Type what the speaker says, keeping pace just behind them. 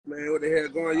Man, what the hell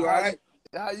going? You all right?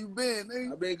 How you been,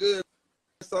 nigga? I been good.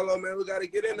 Solo, man, we gotta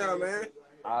get in there, man.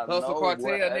 Hustle Cartel,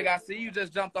 nigga. I see you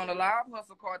just jumped on the live.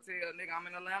 Hustle Cartel, nigga. I'm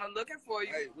in Atlanta looking for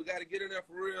you. Hey, we gotta get in there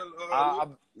for real.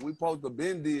 We supposed to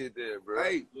been did that, bro.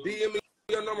 Hey, DM me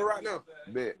your number right now.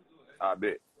 Bet. I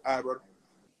bet. All right, brother.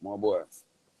 My boy.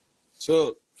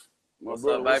 Chuck. My What's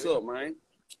brother, up, what's baby? up, man?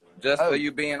 Just for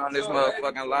you being on this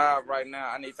motherfucking live right now,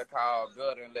 I need to call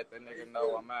Gutter and let the nigga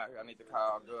know I'm out here. I need to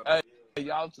call Gutter. Hey,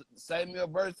 y'all save me a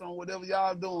verse on whatever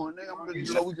y'all doing, nigga. I'm ready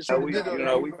so we can shoot we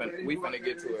finna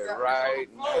get to it right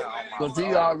now. Cause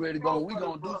he already going. We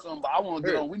gonna do something, but I want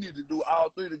to get on. We need to do all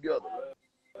three together.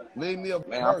 Leave me a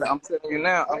verse. I'm telling you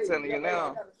now. I'm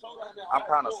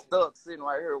kind of stuck sitting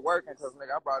right here working because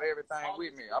nigga, I brought everything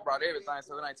with me. I brought everything,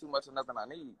 so it ain't too much of nothing I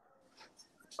need.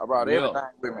 I brought everything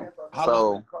with me. How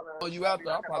long you out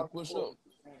there? I'll probably push up.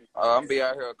 I'm be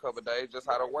out here a couple of days, just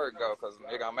how the work go, cause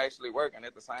nigga, I'm actually working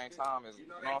at the same time as, you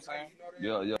know what I'm saying?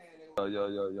 Yeah.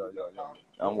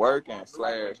 I'm working /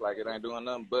 like it ain't doing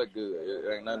nothing but good.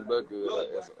 It ain't nothing but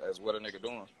good as what a nigga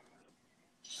doing.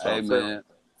 So hey man,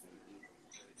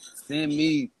 send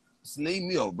me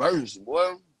a verse,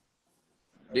 boy.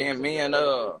 Then me and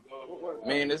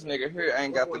this nigga here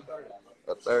ain't got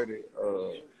the 30.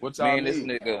 What y'all need?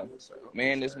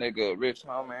 Me and this nigga Rich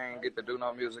Homie ain't get to do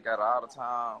no music out all the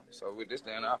time. So with this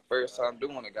then our first time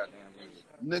doing the goddamn music.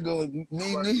 Nigga,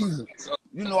 me neither.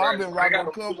 You know I've been rocking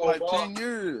the club for like 10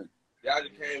 years.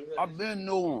 I've been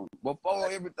knowing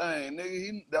before everything,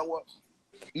 nigga.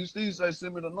 You still say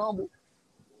send me the number.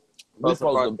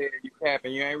 Hustle Cartel, you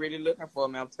capping. You ain't really looking for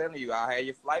me. I'm telling you, I had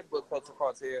your flight book, Hustle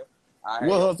Cartel.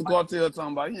 What Hustle Cartel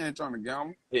talking about? He ain't trying to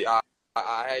gamble. Yeah,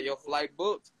 I had your flight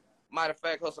booked. Matter of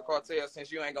fact, Hustle Cartel,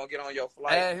 since you ain't gonna get on your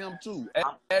flight, add him too.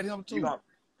 Add him too.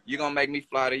 You gonna make me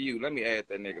fly to you? Let me add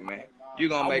that nigga, man. You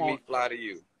gonna make me fly to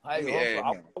you? Let me add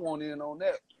him. I want in on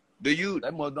that. Do you?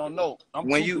 That must don't know. I'm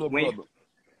when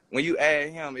you add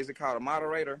him, is it called a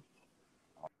moderator?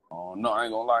 Oh no, I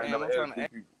ain't gonna lie. Damn, I'm trying to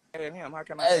add him. How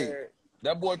can I add?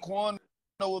 That boy Quan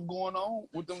know what's going on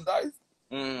with them dice.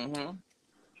 Mm-hmm.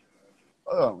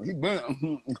 He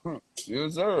been.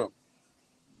 Yes, sir.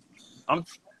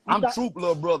 I'm Troop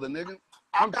little brother, nigga.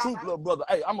 I'm Troop little brother.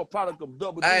 Hey, I'm a product of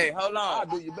Double D. Hey, hold on. I'll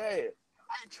do you bad.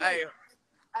 Hey,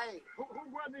 who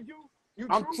brother you?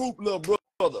 I'm Troop little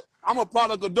brother. I'm a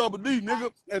product of Double D,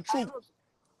 nigga, and Troop.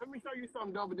 Let me show you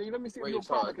something, Double D. Let me see if you're a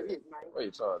product of this, man. Where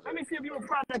you charging? Let me see if you're a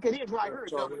product of this right here,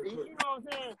 Double D. You know what I'm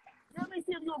saying? Let me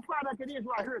see if you're a product of this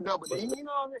right here, Double D. You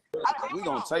know what I'm saying? We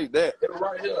gonna take that.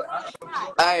 Right here.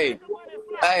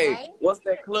 Hey, what's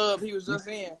that club he was just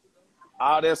in?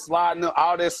 All that sliding shit,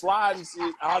 all that sliding.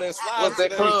 What's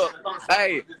that club?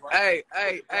 Hey,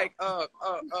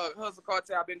 Hustle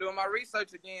Cartel, I've been doing my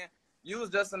research again. You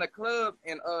was just in a club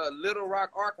in Little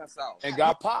Rock, Arkansas. And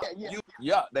got popped.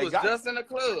 Yeah, they was got just in the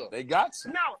club. They got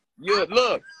you. No. You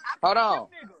look, hold on.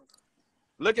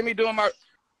 Look at me doing my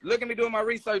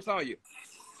research on you.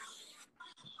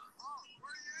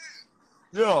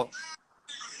 Yeah.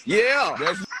 Yeah.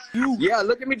 That's you. Yeah,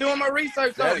 look at me doing my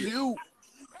research on That's you.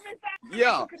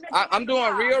 Yeah, I'm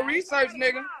doing real research,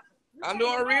 nigga. I'm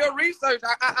doing real research.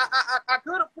 I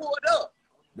could have pulled up.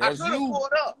 That's you.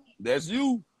 That's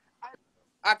you.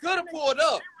 I could have pulled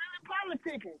up.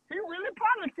 He really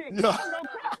politicking.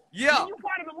 Yeah. You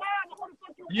part of the mob.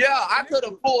 Yeah, I could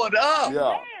have pulled up.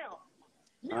 Yeah.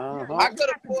 I could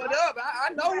have pulled up.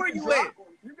 I know where you at.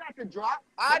 You got the drop.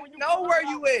 I know where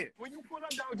you at. When you pull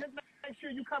up, though, just make sure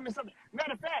you come in something.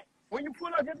 Matter of fact, when you pull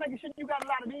up, just making sure you got a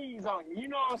lot of these on you. You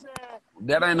know what I'm saying?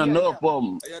 That ain't enough for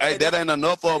them. Hey, that ain't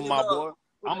enough for them, my boy.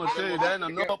 I'm gonna tell you, that ain't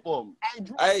enough for them.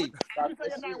 Hey,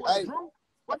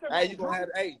 Hey, you gonna have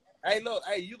look,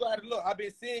 you gotta look. I've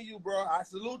been seeing you, bro. I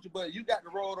salute you, but you got to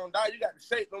roll them down. You got to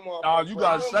shake them motherfuckers. Oh, you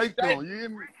gotta shake them. You hear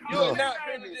me? You're not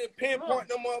finna just pinpoint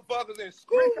them motherfuckers in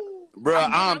school. Bro,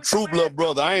 I'm Troop little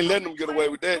brother. I ain't letting them get away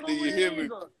with that. Do you hear me?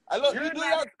 Hey, look, you do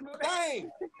your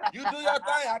thing. You do your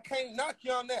thing. I can't knock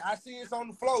you on that. I see it's on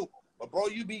the floor. But, bro,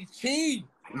 you be cheap.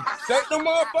 Shake them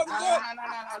motherfuckers up.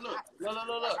 Look.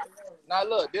 Now,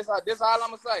 look, this all I'm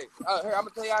going to say. Here, I'm going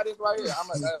to tell y'all this right here.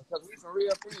 Because we some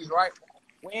real thieves, right?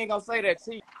 We ain't going to say that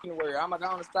cheating word. I'm going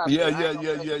to stop. Yeah. We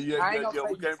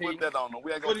can't put that on them.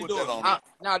 We ain't going to put that on them.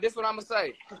 Now, this is what I'm going to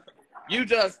say. You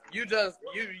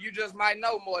just might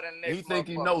know more than this. He think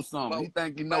he knows something. He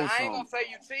think he knows something. I ain't gonna say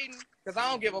you cheating, because I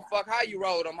don't give a fuck how you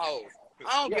roll them hoes.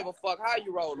 I don't give a fuck how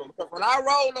you roll them. Because when I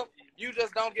roll them, you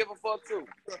just don't give a fuck too.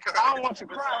 I don't want you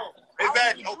crying.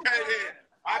 Exactly. Okay, then.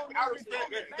 I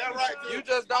respect that. That's right. You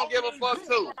just don't give a fuck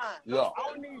too. Yeah. I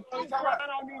don't need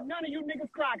none of you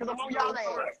niggas crying, because I'm on y'all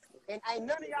ass. and ain't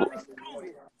none of y'all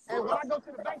excluded. And when I go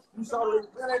to the bank, You saw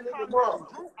that nigga, bro.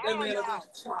 That man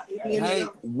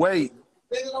Can't wait.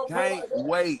 Can't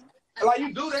wait. like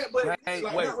you do that, but Can't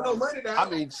like wait. not with no money down. I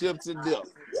mean, chips and dip.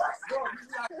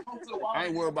 I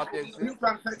ain't worried about that shit. You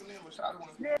trying to take him in with shot one.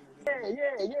 yeah.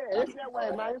 It's that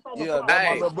way, man. It's on the Yeah, floor. that's my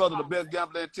Hey. little brother, the best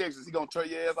gambler in Texas. He gonna turn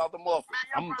your ass off the muffin.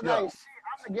 Man, your brother ain't shit.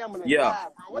 I'm a gambling Yeah. guy,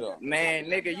 bro. What Yeah. the- Man,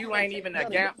 nigga, you ain't even a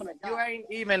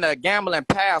gambling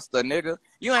pastor, nigga.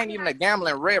 You ain't even a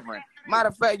gambling reverend. Matter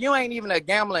of fact, you ain't even a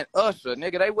gambling usher,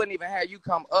 nigga. They wouldn't even have you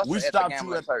come usher We at the stopped you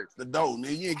gambling at church. the door,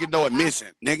 nigga. You ain't get no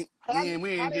admission, nigga. We How ain't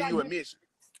did give I you get- admission.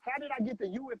 How did I get to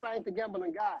you if I ain't the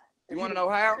gambling guy? You want to know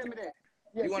how? Tell me that.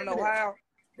 Yeah, You want to tell know me that. how?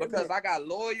 Because I got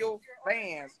loyal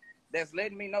fans that's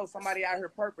letting me know somebody out here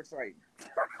perpetrating.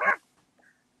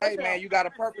 Hey, man, you got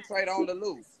a perpetrator on the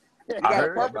loose. You I got a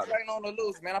heard about it. perpetrator on the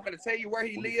loose, man. I'm going to tell you where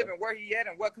he live and where he at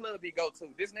and what club he go to.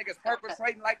 This nigga's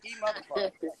perpetrating like he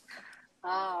motherfucker.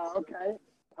 Okay.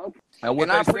 And what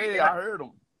And I they said, I heard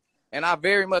them. And I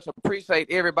very much appreciate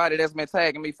everybody that's been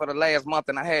tagging me for the last month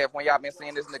and a half when y'all been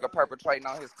seeing this nigga perpetrating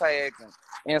on his tags and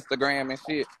Instagram and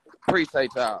shit.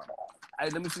 Appreciate y'all. Hey,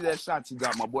 let me see that shot you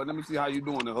got, my boy. Let me see how you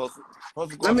doing it, Hustle.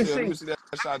 Hustle Let me Cartel, let me see. see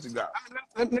that shot you got.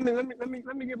 Let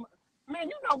me get my man.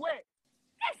 You know what?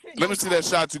 That shit Let me see that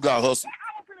shot you got, Hustle.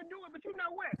 I was finna do it, but you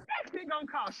know what? That shit gonna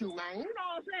cost you, man. You know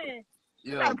what I'm saying?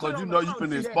 Yeah, because you know you finna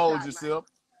see that expose shot, yourself.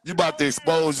 You about to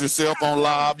expose yourself on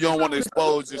live. You don't want to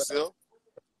expose yourself.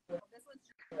 That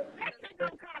shit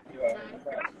gonna cost you, man.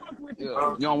 And I fuck with you.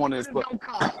 Yeah, you don't want to It's expose. gonna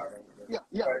cost. Yeah.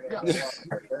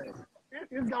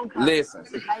 It's gonna cost.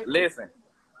 Listen.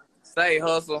 Say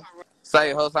hustle.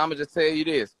 I'm gonna just tell you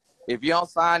this. If you don't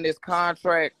sign this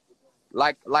contract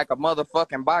like a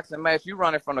motherfucking boxing match, you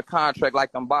running from the contract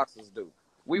like them boxers do.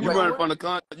 You running from the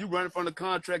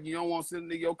contract. You don't want to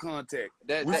send nigga your contact.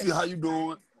 We see how you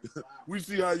doing. We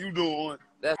see how you doing.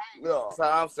 That's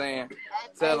how I'm saying.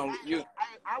 Tell them you.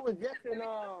 I was just in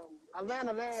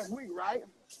Atlanta last week, right?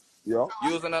 Yeah.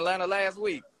 You was in Atlanta last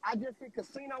week. I just hit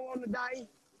casino on the day.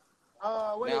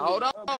 Now hold on.